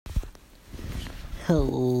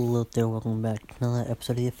Hello there, welcome back to another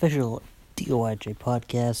episode of the official DOIJ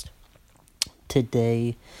podcast.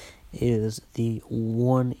 Today is the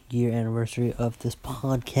 1 year anniversary of this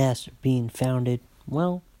podcast being founded.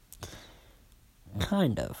 Well,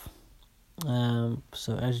 kind of.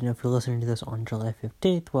 So as you know, if you're listening to this on July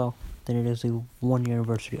 15th, well, then it is the 1 year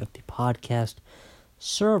anniversary of the podcast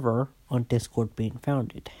server on Discord being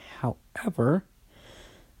founded. However,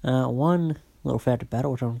 one little fact about it,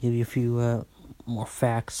 which I'm going to give you a few more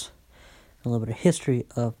facts, a little bit of history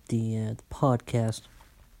of the podcast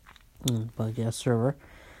server.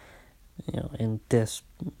 In this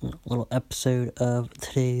little episode of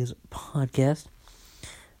today's podcast.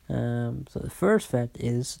 So the first fact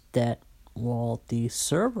is that while the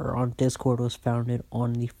server on Discord was founded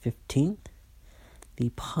on the 15th, the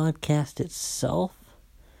podcast itself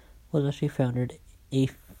was actually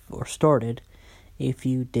started a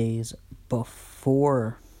few days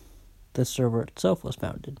before the server itself was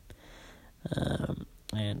founded.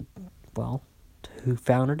 And, well, who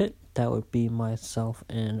founded it? That would be myself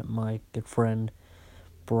and my good friend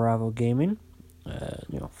Bravo Gaming,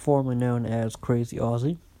 formerly known as Crazy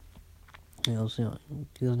Aussie. He was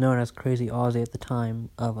known as Crazy Aussie at the time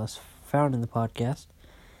of us founding the podcast.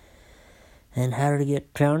 And how did it get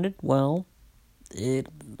founded? Well, it's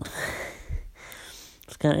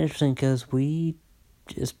kind of interesting because we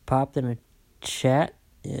just popped in a chat,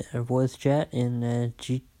 a voice chat in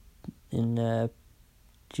GTA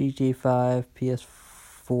 5 PS4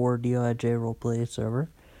 DOIJ roleplay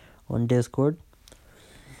server on Discord,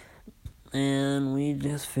 and we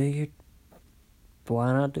just figured,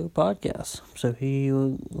 why not do a podcast? So he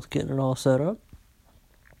was getting it all set up.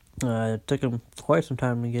 It took him quite some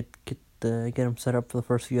time to get him set up for the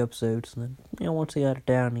first few episodes, and then once he got it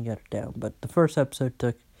down, he got it down. But the first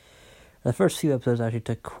few episodes actually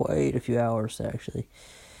took quite a few hours actually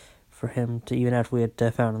for him to, even after we had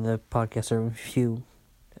founded the podcast server, a few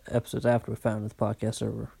episodes after we founded the podcast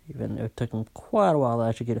server, even it took him quite a while to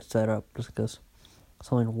actually get it set up, just because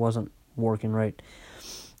something wasn't working right.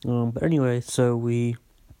 But anyway, so we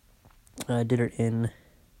did it in,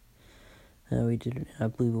 I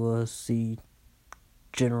believe it was the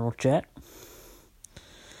general chat,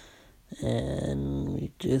 and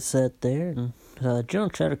we just sat there and general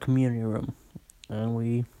chat, a community room, and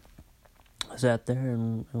we sat there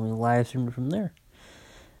and we live streamed from there,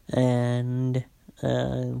 and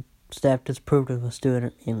staff disapproved of us doing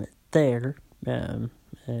it in there, and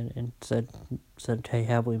said, hey,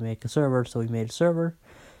 how about we make a server? So we made a server,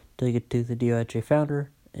 took it to the DOIJ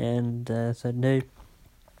founder, and said, hey,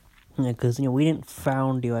 because we didn't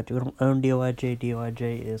found DOIJ, we don't own DOIJ.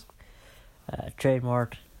 DOIJ is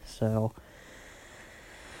trademarked, so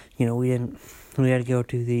we had to go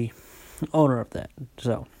to the owner of that,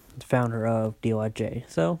 so the founder of DOIJ.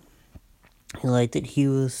 So he liked it. He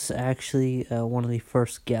was actually one of the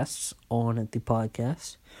first guests on the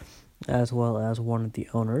podcast, as well as one of the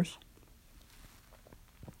owners.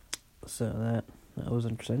 So that was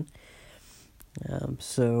interesting.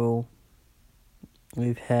 So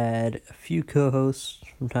we've had a few co-hosts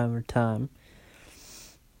from time to time.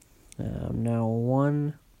 Now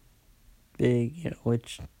one big,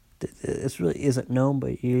 which this really isn't known,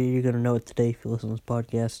 but you're going to know it today if you listen to this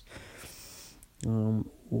podcast.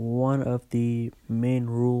 One of the main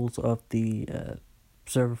rules of the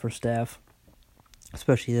server for staff,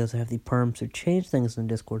 especially those that have the perms to change things in the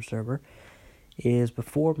Discord server, is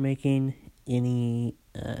before making any,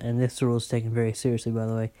 and this rule is taken very seriously, by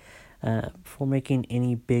the way, before making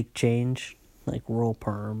any big change, like role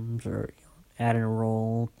perms, or adding a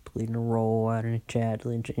role, deleting a role, adding a chat,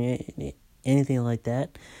 anything like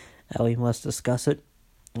that, we must discuss it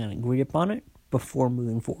and agree upon it before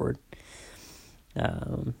moving forward.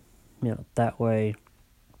 That way,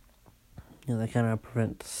 that kind of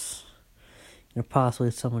prevents, possibly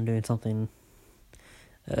someone doing something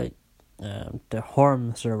to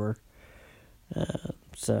harm the server.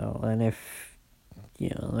 And if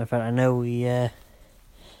I know we have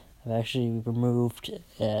actually removed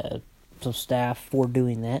some staff for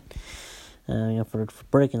doing that, for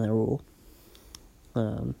breaking that rule.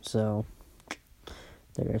 So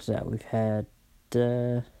there's that. We've had,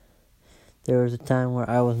 there was a time where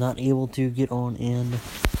I was not able to get on and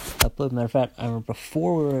upload. Matter of fact, I remember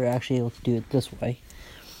before we were actually able to do it this way,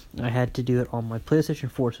 I had to do it on my PlayStation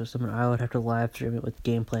 4 system, and I would have to live stream it with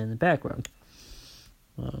gameplay in the background.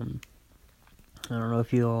 I don't know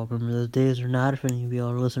if you all remember those days or not, if any of you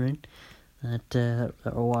all are listening that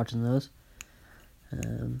are watching those.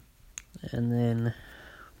 And then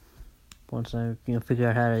once I figure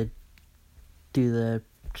out how to do the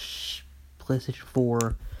PlayStation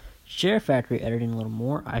 4 Share Factory editing a little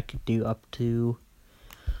more, I could do up to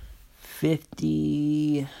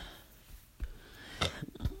 50, I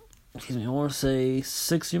want to say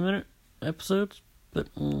 60-minute episodes, but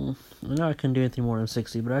I know I couldn't do anything more than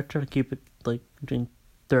 60, but I try to keep it like between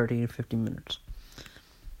 30 and 50 minutes.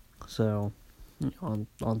 So, on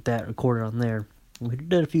that, recorded on there. We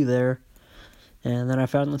did a few there, and then I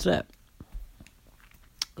found this app.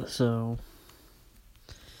 So,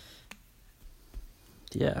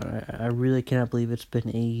 yeah, I really cannot believe it's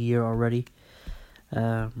been a year already.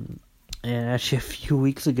 And actually, a few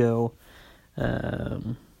weeks ago,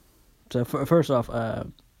 so first off,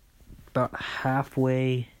 about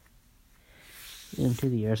halfway into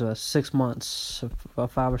the year, so that's 6 months,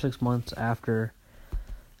 about 5 or 6 months after,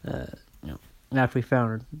 after we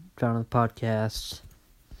founded the podcast,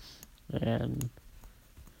 and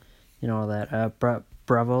all that.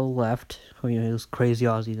 Bravo left. He was crazy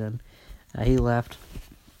Aussie then. He left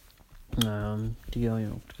to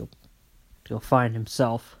go find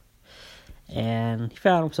himself, and he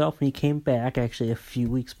found himself, and he came back actually a few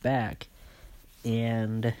weeks back,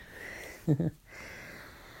 and and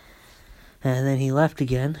then he left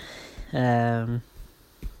again. And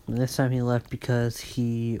this time he left because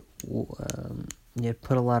he had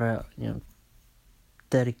put a lot of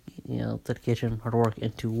dedication, hard work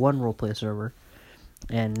into one roleplay server.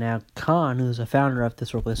 And now Khan, who's a founder of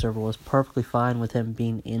this roleplay server, was perfectly fine with him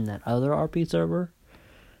being in that other RP server,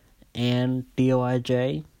 and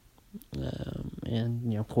DOIJ,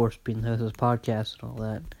 and of course being the host of his podcast and all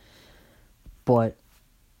that. But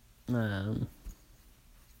the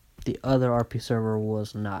other RP server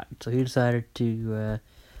was not, so he decided to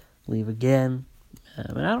leave again.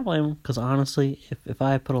 And I don't blame him, because honestly, if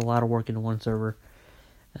I put a lot of work into one server,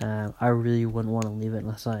 I really wouldn't want to leave it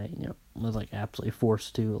unless I, was like absolutely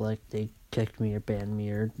forced to, like they kicked me or banned me,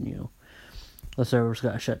 or the servers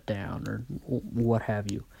got shut down or what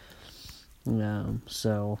have you.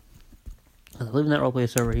 So leaving that roleplay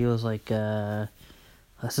server, he was like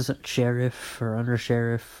assistant sheriff or under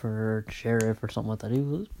sheriff or sheriff or something like that. He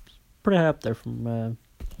was pretty high up there from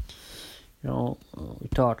we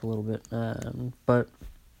talked a little bit, but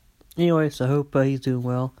anyways, I hope he's doing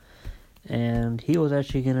well. And he was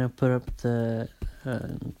actually going to put up the,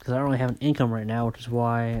 because I don't really have an income right now, which is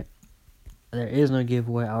why there is no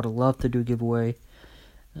giveaway. I would love to do a giveaway,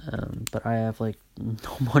 but I have, no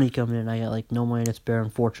money coming in. I got, no money to spare,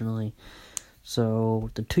 unfortunately. So,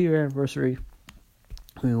 with the 2-year anniversary,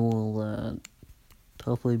 we will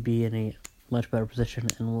hopefully be in a much better position,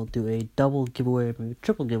 and we'll do a double giveaway, maybe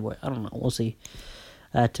triple giveaway. I don't know. We'll see.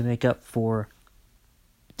 To make up for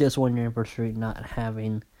this 1-year anniversary not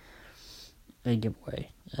having a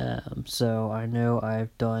giveaway. So I know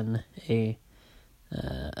I've done a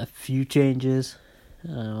few changes,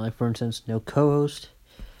 like for instance, no co-host.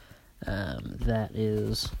 That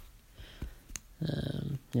is,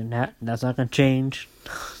 that's not going to change.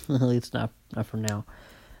 At least not for now.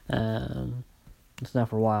 It's not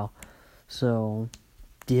for a while. So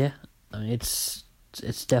yeah, it's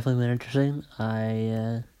definitely been interesting.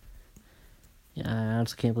 I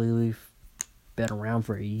honestly can't believe we've been around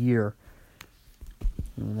for a year.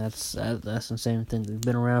 And that's the same thing. We've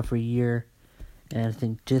been around for a year, and I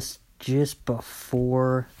think just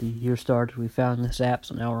before the year started, we found this app.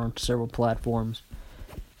 So now we're on several platforms,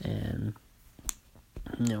 and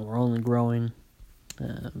we're only growing.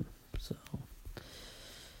 So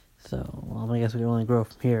I guess we can only grow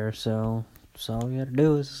from here. So all we got to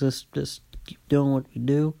do is just keep doing what we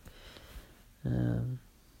do.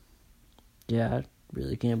 Yeah, I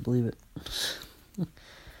really can't believe it.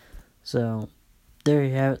 So there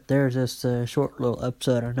you have it. There's this short little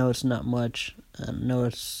episode. I know it's not much. I know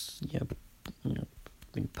it's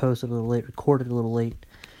being posted a little late, recorded a little late.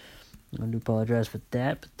 I do apologize for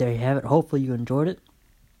that, but there you have it. Hopefully you enjoyed it.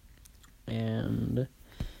 And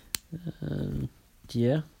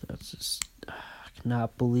yeah, that's just, I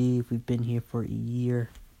cannot believe we've been here for a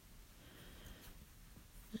year.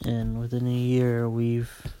 And within a year,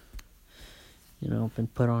 we've been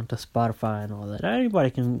put onto Spotify and all that. Anybody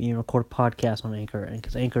can record a podcast on Anchor, and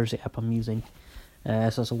because Anchor is the app I'm using.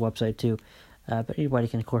 It's also a website too. But anybody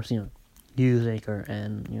can, of course, use Anchor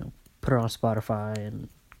and put it on Spotify and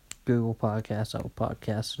Google Podcasts, Apple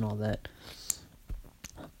Podcasts, and all that.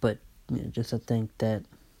 But just to think that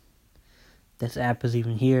this app is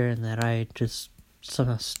even here, and that I just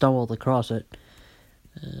somehow stumbled across it.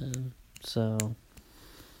 So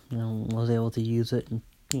was able to use it and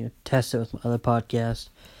test it with my other podcast,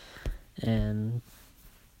 and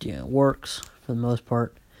it works for the most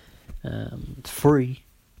part. It's free,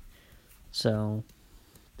 so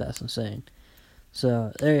that's insane.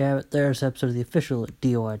 So, there you have it. There's episode of the official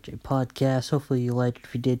DOIJ podcast. Hopefully you liked it.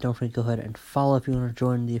 If you did, don't forget to go ahead and follow if you want to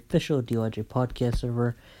join the official DOIJ podcast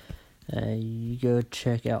server. You go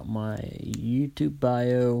check out my YouTube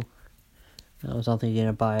bio. I was not thinking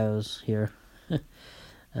of bios here.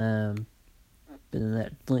 And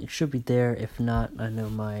that link should be there. If not, I know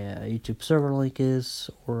my YouTube server link is.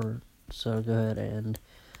 So go ahead and,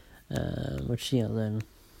 then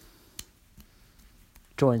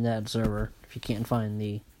join that server if you can't find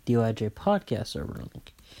the DOIJ podcast server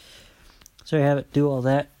link. So you have it. Do all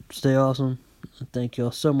that. Stay awesome. Thank you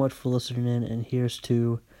all so much for listening in. And here's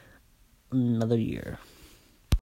to another year.